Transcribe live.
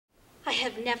I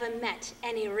have never met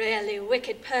any really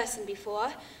wicked person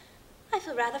before. I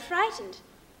feel rather frightened.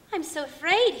 I'm so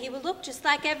afraid he will look just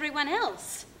like everyone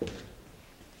else.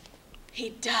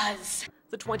 He does.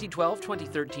 The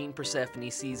 2012-2013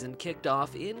 Persephone season kicked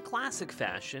off in classic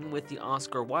fashion with the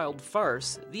Oscar Wilde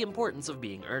farce, The Importance of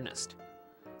Being Earnest.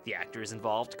 The actors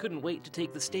involved couldn't wait to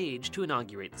take the stage to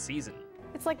inaugurate the season.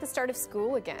 It's like the start of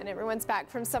school again. Everyone's back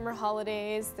from summer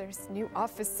holidays. There's new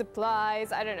office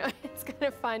supplies. I don't know. It's kind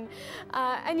of fun.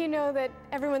 And you know that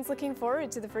everyone's looking forward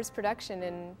to the first production,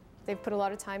 and they've put a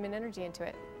lot of time and energy into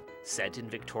it. Set in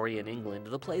Victorian England,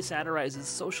 the play satirizes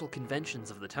social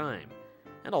conventions of the time.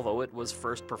 And although it was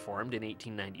first performed in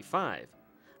 1895,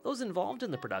 those involved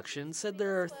in the production said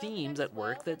there are themes at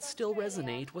work that still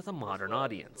resonate with a modern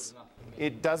audience.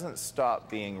 It doesn't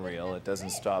stop being real, it doesn't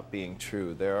stop being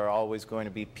true. There are always going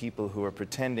to be people who are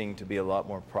pretending to be a lot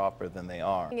more proper than they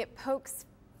are. It pokes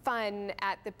fun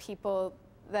at the people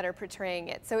that are portraying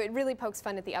it, so it really pokes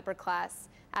fun at the upper class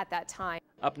at that time.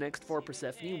 Up next for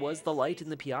Persephone was The Light in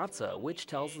the Piazza, which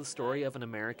tells the story of an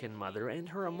American mother and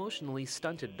her emotionally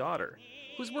stunted daughter,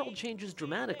 whose world changes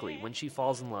dramatically when she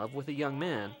falls in love with a young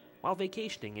man while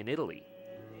vacationing in Italy.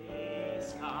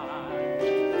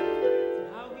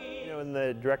 In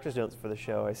the director's notes for the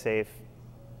show, I say,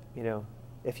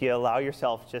 if you allow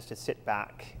yourself just to sit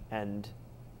back and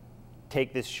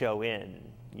take this show in,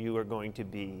 you are going to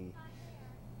be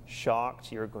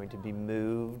shocked, you're going to be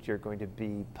moved, you're going to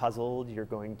be puzzled, you're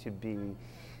going to be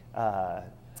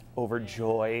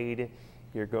overjoyed,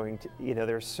 you're going to,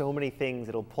 there's so many things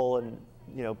that'll pull and,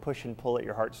 push and pull at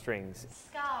your heartstrings.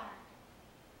 Scar.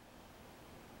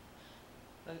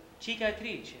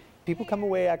 Cicatrice. People come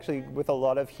away actually with a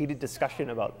lot of heated discussion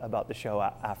about the show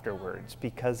afterwards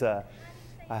because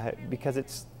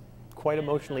it's quite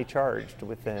emotionally charged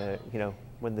with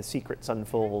when the secrets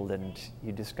unfold and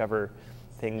you discover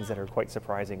things that are quite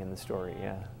surprising in the story.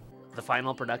 Yeah. The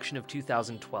final production of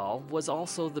 2012 was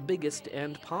also the biggest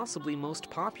and possibly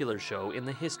most popular show in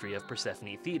the history of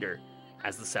Persephone Theatre,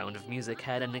 as The Sound of Music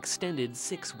had an extended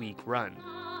 6-week run.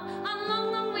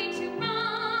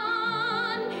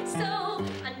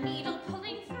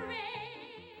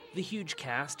 The huge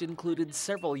cast included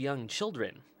several young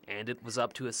children, and it was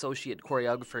up to associate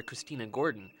choreographer Christina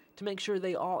Gordon to make sure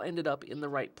they all ended up in the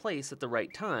right place at the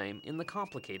right time in the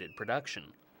complicated production.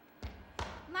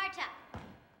 Marta.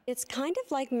 It's kind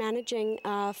of like managing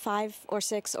 5 or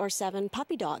 6 or 7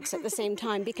 puppy dogs at the same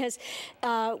time, because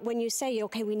when you say,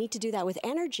 okay, we need to do that with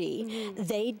energy,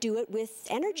 they do it with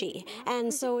energy.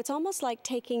 And so it's almost like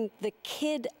taking the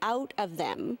kid out of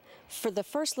them for the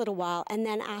first little while and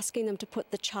then asking them to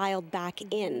put the child back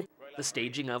in. The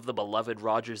staging of the beloved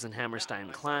Rodgers and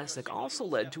Hammerstein classic also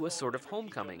led to a sort of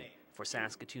homecoming for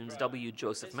Saskatoon's W.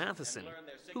 Joseph Matheson,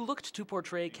 who looked to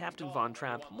portray Captain Von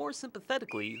Trapp more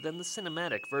sympathetically than the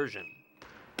cinematic version.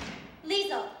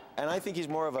 Liesl. And I think he's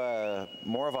more of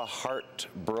a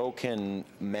heartbroken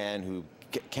man who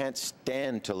can't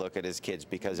stand to look at his kids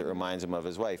because it reminds him of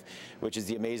his wife, which is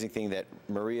the amazing thing that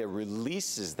Maria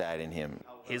releases that in him.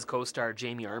 His co-star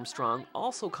Jamie Armstrong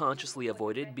also consciously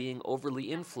avoided being overly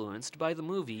influenced by the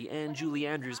movie and Julie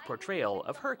Andrews' portrayal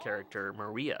of her character,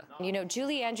 Maria.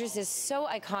 Julie Andrews is so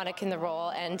iconic in the role,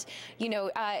 and,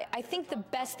 I think the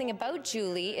best thing about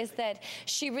Julie is that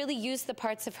she really used the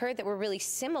parts of her that were really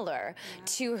similar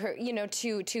to her,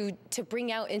 to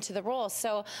bring out into the role.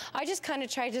 So I just kind of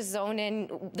tried to zone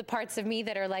in the parts of me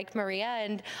that are like Maria,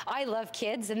 and I love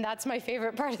kids, and that's my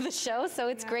favorite part of the show, so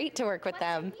it's great to work with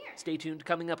them. Stay tuned.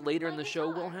 Coming up later in the show,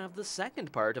 we'll have the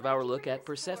second part of our look at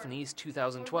Persephone's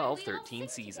 2012-13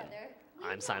 season.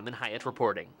 I'm Simon Hyatt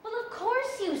reporting. Well, of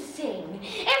course you sing.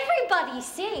 Everybody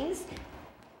sings.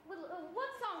 Well, what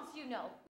songs do you know?